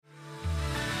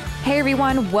Hey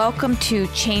everyone, welcome to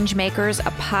Changemakers,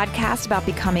 a podcast about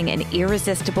becoming an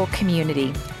irresistible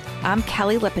community. I'm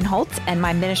Kelly Lippenholtz, and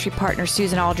my ministry partner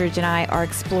Susan Aldridge and I are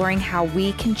exploring how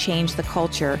we can change the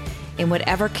culture in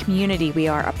whatever community we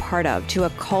are a part of to a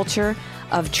culture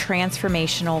of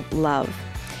transformational love.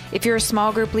 If you're a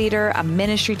small group leader, a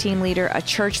ministry team leader, a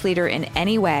church leader in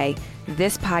any way,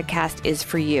 this podcast is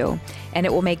for you, and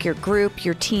it will make your group,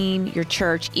 your team, your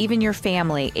church, even your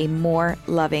family a more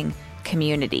loving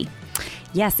community.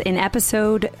 Yes, in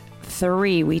episode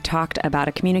 3, we talked about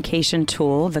a communication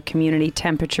tool, the community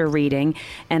temperature reading,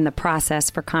 and the process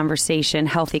for conversation,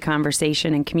 healthy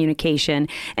conversation and communication.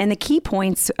 And the key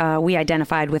points we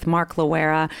identified with Mark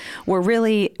Loera were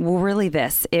really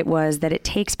this. It was that it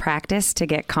takes practice to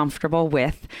get comfortable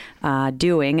with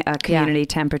doing a community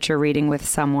temperature reading with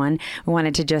someone. We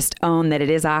wanted to just own that it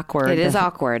is awkward. It is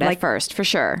awkward at first, for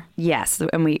sure. Yes,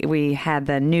 and we had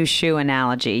the new shoe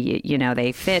analogy. You know,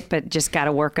 they fit, but just got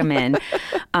to work them in.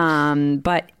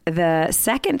 But the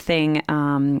second thing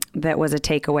that was a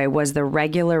takeaway was the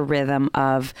regular rhythm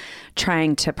of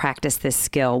trying to practice this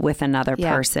skill with another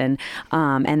person,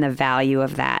 and the value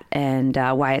of that, and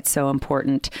why it's so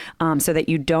important, so that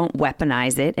you don't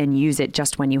weaponize it and use it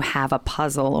just when you have a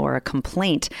puzzle or a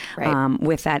complaint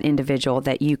with that individual,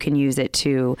 that you can use it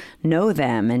to know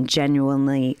them and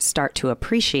genuinely start to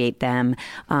appreciate them,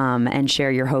 and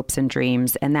share your hopes and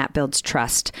dreams. And that builds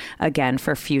trust, again,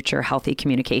 for future healthy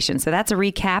communication. So that's a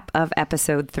recap of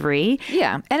episode 3.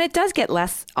 Yeah. And it does get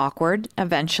less awkward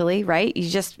eventually, right?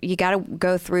 You got to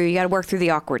work through the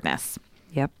awkwardness.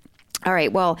 Yep. All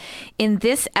right. Well, in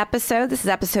this is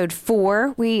episode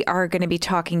 4, we are going to be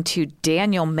talking to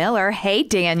Daniel Miller. Hey,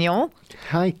 Daniel.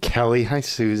 Hi, Kelly. Hi,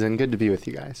 Susan. Good to be with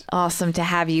you guys. Awesome to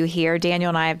have you here. Daniel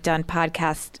and I have done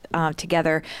podcasts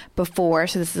together before,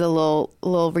 so this is a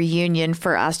little reunion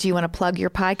for us. Do you want to plug your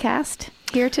podcast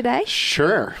here today?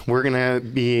 Sure. We're going to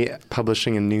be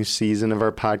publishing a new season of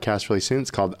our podcast really soon. It's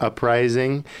called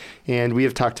Uprising. And we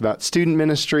have talked about student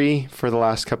ministry for the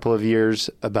last couple of years,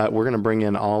 but we're going to bring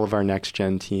in all of our next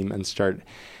gen team and start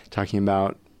talking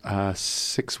about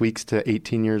 6 weeks to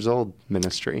 18 years old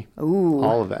ministry. Ooh.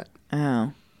 All of it.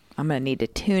 Oh, I'm going to need to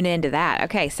tune into that.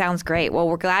 Okay, sounds great. Well,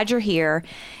 we're glad you're here.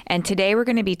 And today we're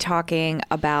going to be talking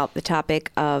about the topic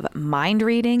of mind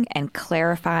reading and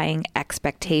clarifying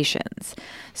expectations.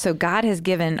 So God has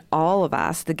given all of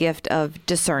us the gift of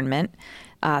discernment.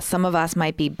 Some of us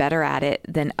might be better at it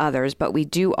than others, but we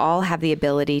do all have the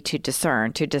ability to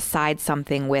discern, to decide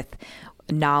something with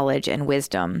knowledge and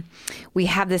wisdom. We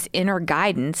have this inner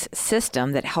guidance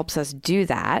system that helps us do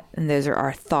that, and those are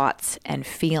our thoughts and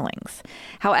feelings.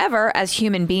 However, as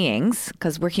human beings,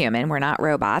 because we're human, we're not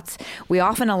robots, we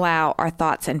often allow our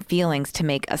thoughts and feelings to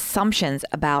make assumptions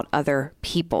about other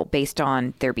people based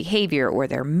on their behavior or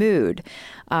their mood.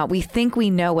 We think we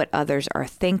know what others are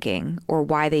thinking or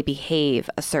why they behave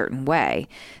a certain way.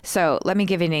 So let me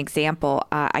give you an example.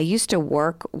 I used to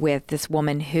work with this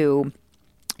woman who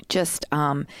just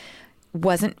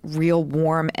wasn't real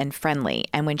warm and friendly.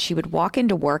 And when she would walk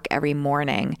into work every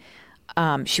morning,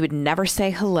 she would never say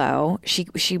hello.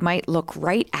 She might look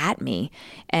right at me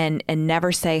and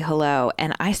never say hello.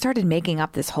 And I started making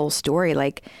up this whole story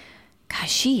like,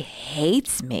 gosh, she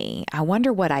hates me. I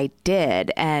wonder what I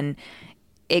did. And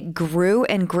it grew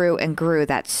and grew and grew,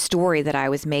 that story that I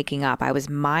was making up. I was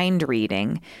mind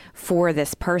reading for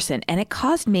this person. And it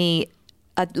caused me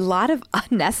a lot of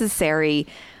unnecessary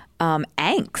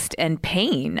angst and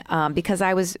pain because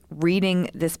I was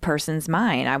reading this person's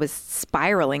mind. I was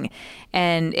spiraling.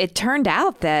 And it turned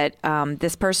out that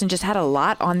this person just had a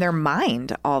lot on their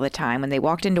mind all the time. When they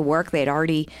walked into work, they'd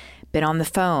already been on the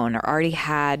phone or already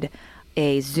had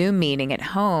a Zoom meeting at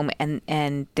home.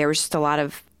 And there was just a lot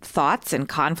of thoughts and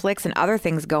conflicts and other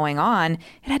things going on.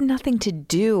 It had nothing to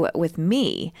do with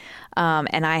me.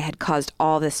 And I had caused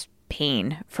all this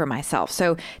pain for myself.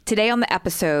 So today on the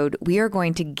episode, we are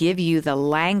going to give you the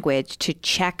language to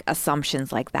check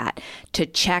assumptions like that, to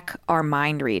check our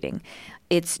mind reading.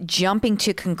 It's jumping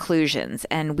to conclusions,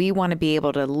 and we want to be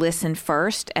able to listen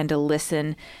first and to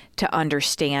listen to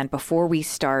understand before we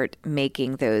start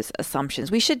making those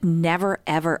assumptions. We should never,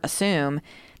 ever assume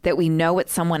that we know what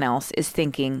someone else is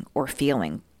thinking or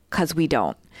feeling, because we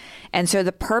don't. And so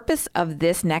the purpose of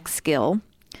this next skill,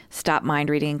 Stop Mind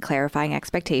Reading and Clarifying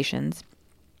Expectations,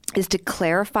 is to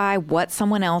clarify what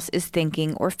someone else is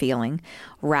thinking or feeling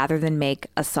rather than make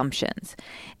assumptions.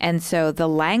 And so the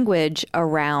language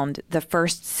around the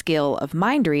first skill of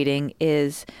mind reading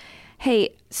is,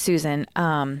 hey, Susan,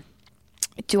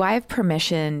 do I have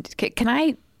permission? Can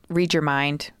I read your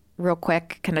mind real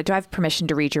quick? Do I have permission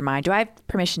to read your mind? Do I have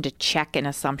permission to check an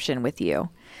assumption with you?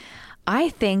 I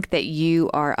think that you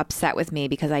are upset with me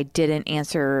because I didn't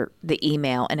answer the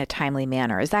email in a timely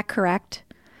manner. Is that correct?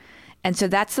 And so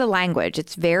that's the language.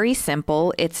 It's very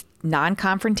simple. It's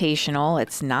non-confrontational.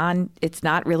 It's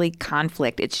not really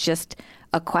conflict. It's just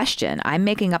a question. I'm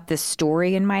making up this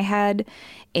story in my head,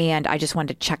 and I just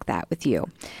wanted to check that with you.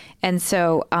 And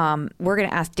so we're going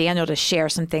to ask Daniel to share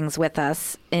some things with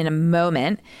us in a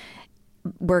moment.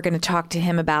 We're going to talk to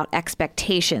him about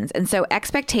expectations. And so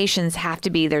expectations have to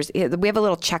be, we have a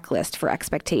little checklist for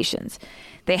expectations.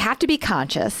 They have to be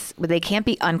conscious, but they can't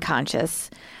be unconscious.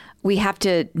 We have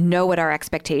to know what our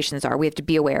expectations are. We have to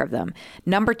be aware of them.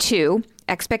 Number 2,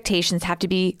 expectations have to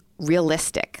be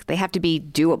realistic. They have to be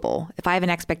doable. If I have an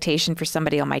expectation for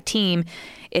somebody on my team,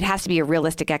 it has to be a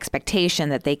realistic expectation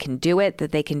that they can do it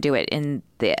in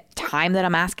the time that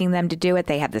I'm asking them to do it.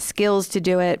 They have the skills to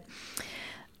do it.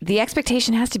 The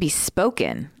expectation has to be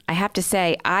spoken. I have to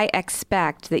say, I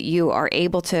expect that you are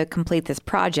able to complete this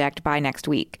project by next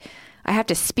week. I have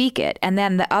to speak it. And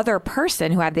then the other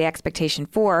person who I have the expectation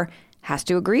for has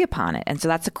to agree upon it. And so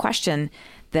that's a question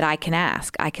that I can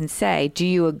ask. I can say, do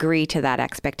you agree to that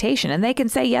expectation? And they can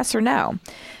say yes or no.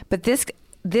 But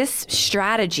this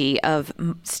strategy of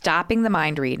stopping the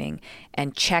mind reading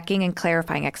and checking and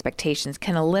clarifying expectations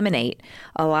can eliminate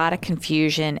a lot of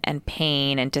confusion and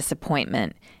pain and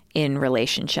disappointment in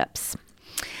relationships.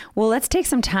 Well, let's take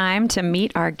some time to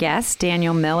meet our guest,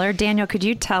 Daniel Miller. Daniel, could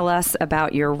you tell us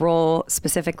about your role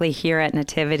specifically here at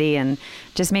Nativity and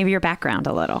just maybe your background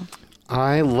a little?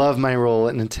 I love my role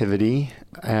at Nativity.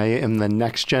 I am the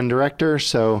Next Gen Director.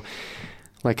 So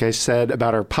like I said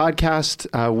about our podcast,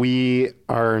 we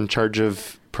are in charge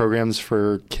of programs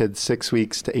for kids 6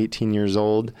 weeks to 18 years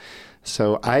old.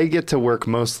 So I get to work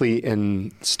mostly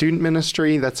in student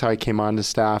ministry. That's how I came onto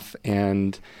staff,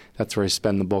 and that's where I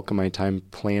spend the bulk of my time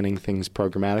planning things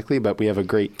programmatically. But we have a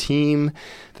great team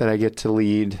that I get to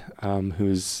lead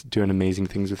who's doing amazing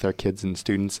things with our kids and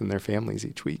students and their families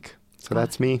each week. So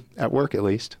that's me at work, at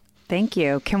least. Thank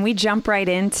you. Can we jump right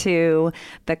into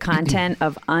the content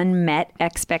of unmet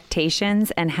expectations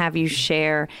and have you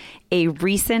share a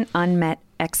recent unmet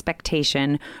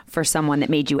expectation for someone that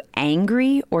made you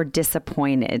angry or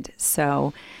disappointed?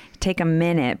 So take a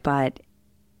minute, but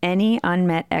any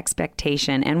unmet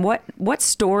expectation and what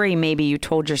story maybe you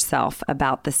told yourself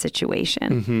about the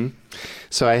situation? Mm-hmm.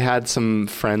 So I had some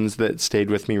friends that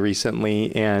stayed with me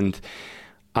recently, and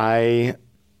I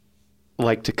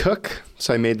like to cook.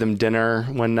 So I made them dinner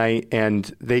one night,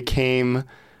 and they came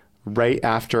right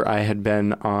after I had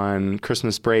been on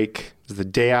Christmas break. It was the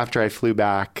day after I flew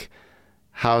back.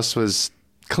 House was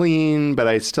clean, but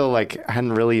I still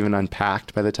hadn't really even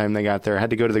unpacked by the time they got there. I had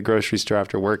to go to the grocery store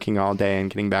after working all day and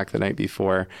getting back the night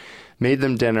before. Made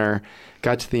them dinner,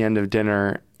 got to the end of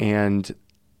dinner, and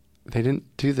they didn't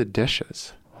do the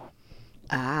dishes.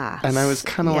 And I was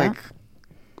kind of like,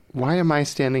 why am I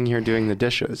standing here doing the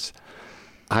dishes?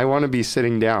 I want to be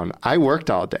sitting down. I worked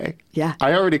all day. Yeah.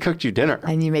 I already cooked you dinner.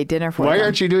 And you made dinner for them. Why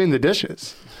aren't you doing the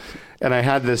dishes? And I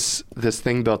had this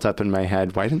thing built up in my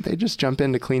head. Why didn't they just jump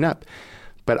in to clean up?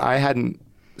 But I hadn't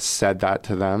said that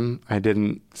to them. I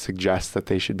didn't suggest that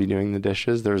they should be doing the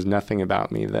dishes. There was nothing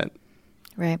about me that...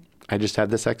 Right. I just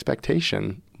had this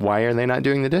expectation. Why are they not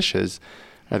doing the dishes?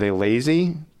 Are they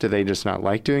lazy? Do they just not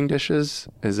like doing dishes?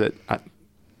 Is it...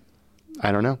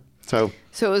 I don't know. So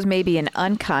it was maybe an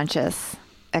unconscious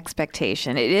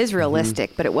expectation. It is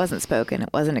realistic, but it wasn't spoken. It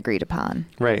wasn't agreed upon.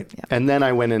 Right. Yeah. And then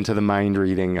I went into the mind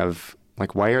reading of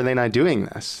why are they not doing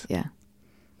this? Yeah.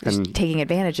 Just taking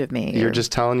advantage of me. You're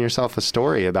just telling yourself a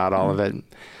story about all of it.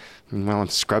 Well, I'm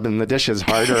scrubbing the dishes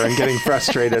harder and getting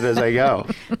frustrated as I go.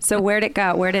 So where'd it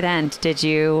go? Where'd it end? Did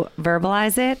you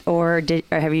verbalize it or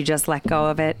have you just let go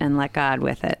of it and let God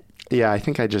with it? Yeah, I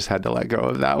think I just had to let go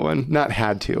of that one. Not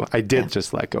had to. I did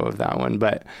just let go of that one.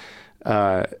 But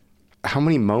how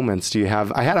many moments do you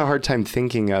have? I had a hard time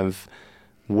thinking of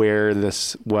where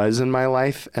this was in my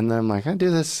life. And then I'm like, I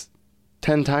do this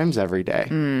 10 times every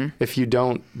day. If you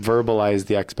don't verbalize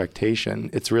the expectation,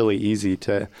 it's really easy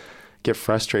to get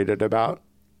frustrated about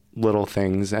little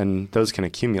things, and those can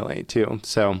accumulate too.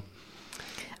 So,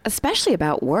 especially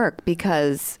about work,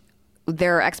 because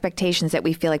there are expectations that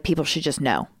we feel like people should just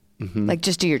know. Like,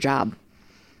 just do your job.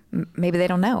 Maybe they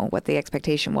don't know what the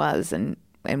expectation was, and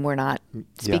we're not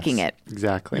speaking it.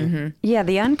 Exactly. Yeah,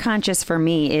 the unconscious for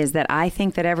me is that I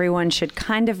think that everyone should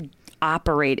kind of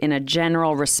operate in a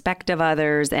general respect of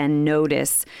others and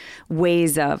notice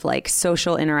ways of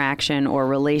social interaction or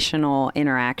relational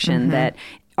interaction that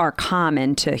are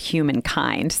common to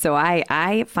humankind. So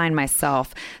I find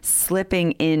myself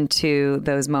slipping into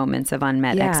those moments of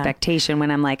unmet expectation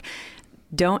when I'm like,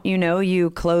 don't you know you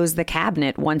close the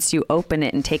cabinet once you open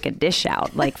it and take a dish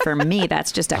out? Like for me,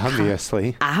 that's just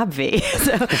obviously obvious.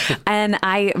 And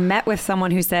I met with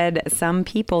someone who said some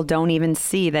people don't even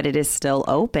see that it is still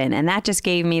open. And that just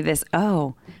gave me this,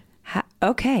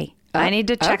 okay. I need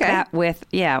to check that with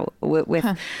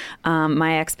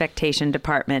my expectation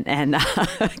department and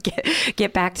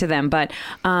get back to them. But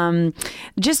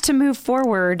just to move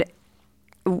forward,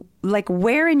 like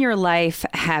where in your life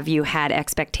have you had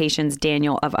expectations,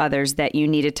 Daniel, of others that you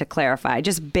needed to clarify?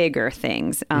 Just bigger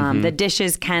things. The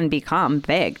dishes can become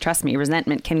big. Trust me,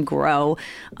 resentment can grow.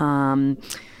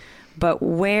 But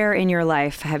where in your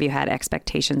life have you had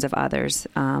expectations of others?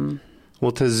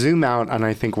 Well, to zoom out on,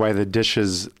 I think, why the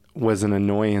dishes was an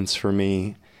annoyance for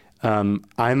me.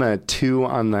 I'm a 2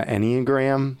 on the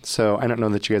Enneagram. So I don't know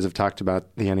that you guys have talked about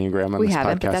the Enneagram on this podcast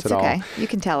but that's at all. okay. You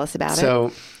can tell us about it.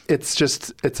 So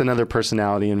it's another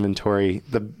personality inventory.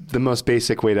 The most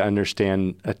basic way to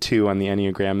understand a 2 on the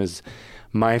Enneagram is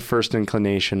my first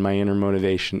inclination, my inner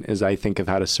motivation is I think of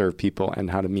how to serve people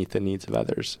and how to meet the needs of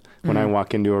others. When I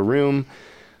walk into a room,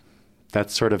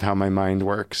 that's sort of how my mind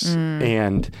works.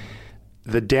 And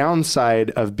the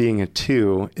downside of being a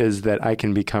 2 is that I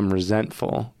can become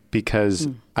resentful because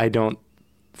I don't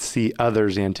see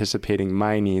others anticipating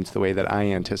my needs the way that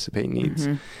I anticipate needs.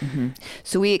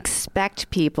 So we expect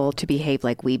people to behave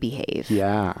like we behave.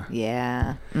 Yeah.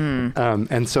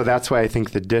 And so that's why I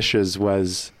think the dishes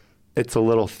it's a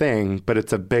little thing, but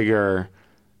it's a bigger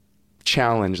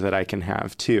challenge that I can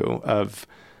have too of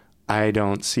I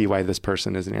don't see why this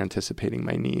person isn't anticipating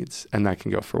my needs. And that can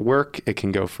go for work. It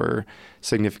can go for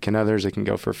significant others. It can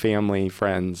go for family,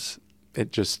 friends.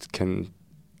 It just can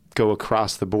go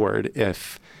across the board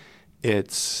if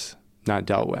it's not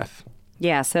dealt with.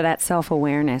 Yeah. So that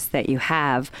self-awareness that you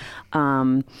have,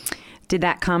 did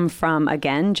that come from,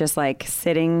 again, just like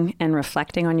sitting and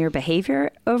reflecting on your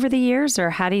behavior over the years?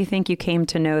 Or how do you think you came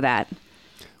to know that?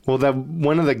 Well,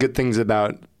 one of the good things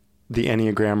about the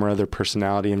Enneagram or other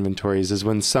personality inventories is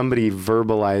when somebody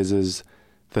verbalizes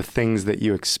the things that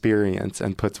you experience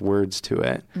and puts words to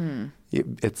it,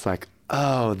 it's like,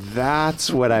 oh, that's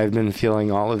what I've been feeling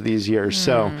all of these years.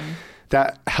 So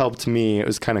that helped me. It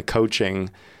was kind of coaching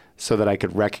so that I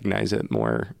could recognize it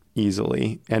more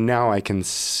easily. And now I can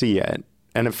see it.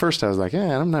 And at first I was like,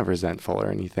 I'm not resentful or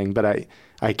anything, but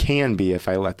I can be if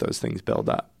I let those things build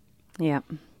up. Yeah.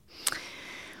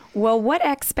 Well, what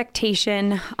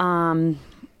expectation,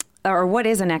 or what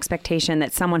is an expectation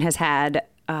that someone has had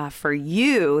for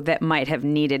you that might have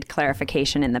needed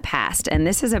clarification in the past? And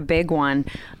this is a big one.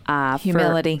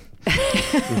 Humility.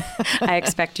 I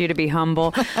expect you to be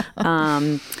humble.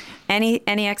 Any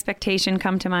expectation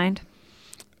come to mind?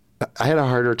 I had a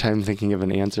harder time thinking of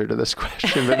an answer to this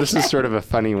question, but this is sort of a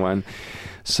funny one.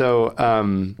 So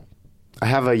I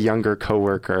have a younger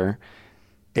coworker,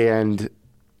 and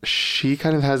she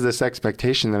kind of has this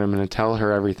expectation that I'm going to tell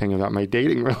her everything about my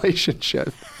dating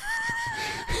relationship.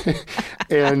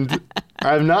 And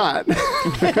I'm not.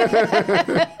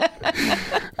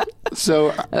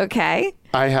 So okay.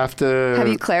 I have to... Have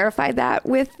you clarified that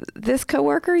with this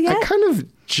coworker yet? I kind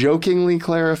of jokingly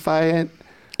clarify it.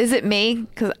 Is it me?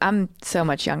 Because I'm so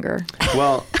much younger.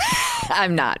 Well...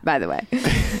 I'm not, by the way.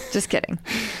 Just kidding.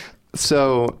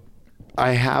 So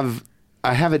I have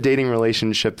a dating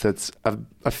relationship that's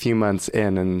a few months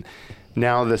in, and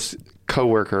now this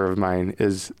coworker of mine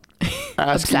is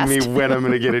asking me when I'm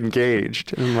going to get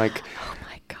engaged. And I'm like, oh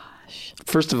my gosh.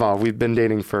 First of all, we've been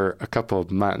dating for a couple of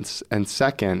months. And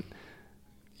second,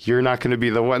 you're not going to be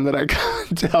the one that I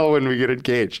tell when we get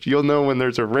engaged. You'll know when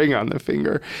there's a ring on the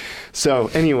finger. So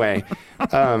anyway,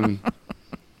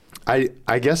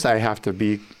 I guess I have to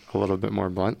be a little bit more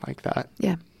blunt like that.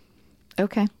 Yeah.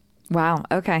 Okay. Wow.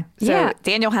 Okay. So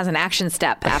Daniel has an action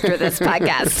step after this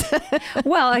podcast.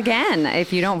 Well, again,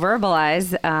 if you don't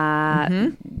verbalize,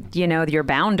 your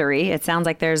boundary, it sounds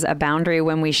like there's a boundary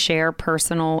when we share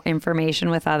personal information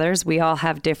with others. We all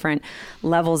have different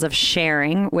levels of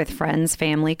sharing with friends,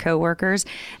 family, coworkers.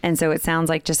 And so it sounds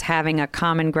like just having a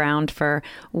common ground for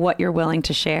what you're willing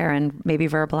to share and maybe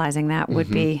verbalizing that would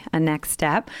be a next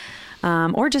step.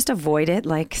 Or just avoid it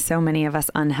like so many of us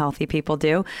unhealthy people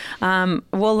do.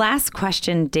 Well, last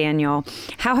question, Daniel.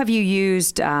 How have you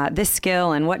used this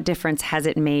skill and what difference has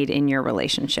it made in your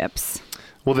relationships?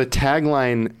 Well, the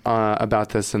tagline about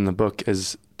this in the book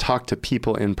is talk to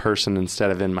people in person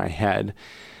instead of in my head.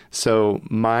 So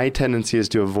my tendency is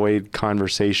to avoid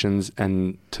conversations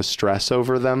and to stress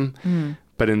over them.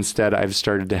 But instead, I've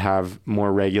started to have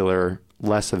more regular,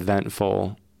 less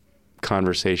eventful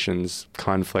conversations,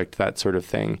 conflict, that sort of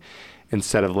thing,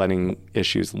 instead of letting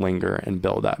issues linger and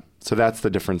build up. So that's the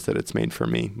difference that it's made for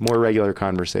me. More regular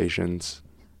conversations,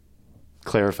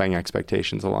 clarifying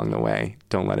expectations along the way.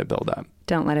 Don't let it build up.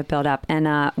 Don't let it build up. And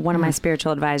one of my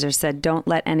spiritual advisors said, don't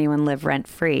let anyone live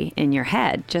rent-free in your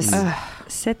head. Just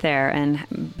sit there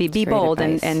and be bold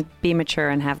and be mature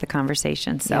and have the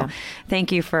conversation. So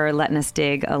thank you for letting us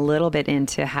dig a little bit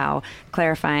into how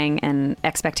clarifying and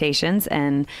expectations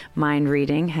and mind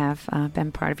reading have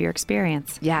been part of your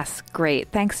experience. Yes,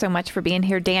 great. Thanks so much for being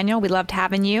here, Daniel. We loved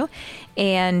having you.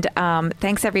 And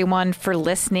thanks, everyone, for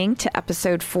listening to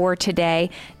episode 4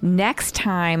 today. Next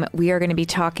time, we are going to be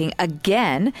talking again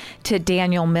to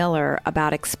Daniel Miller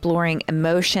about exploring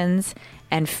emotions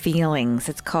and feelings.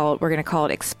 We're going to call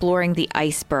it Exploring the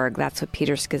Iceberg. That's what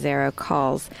Peter Scazzero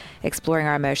calls exploring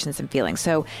our emotions and feelings.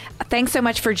 So thanks so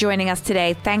much for joining us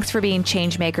today. Thanks for being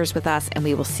change makers with us, and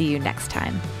we will see you next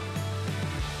time.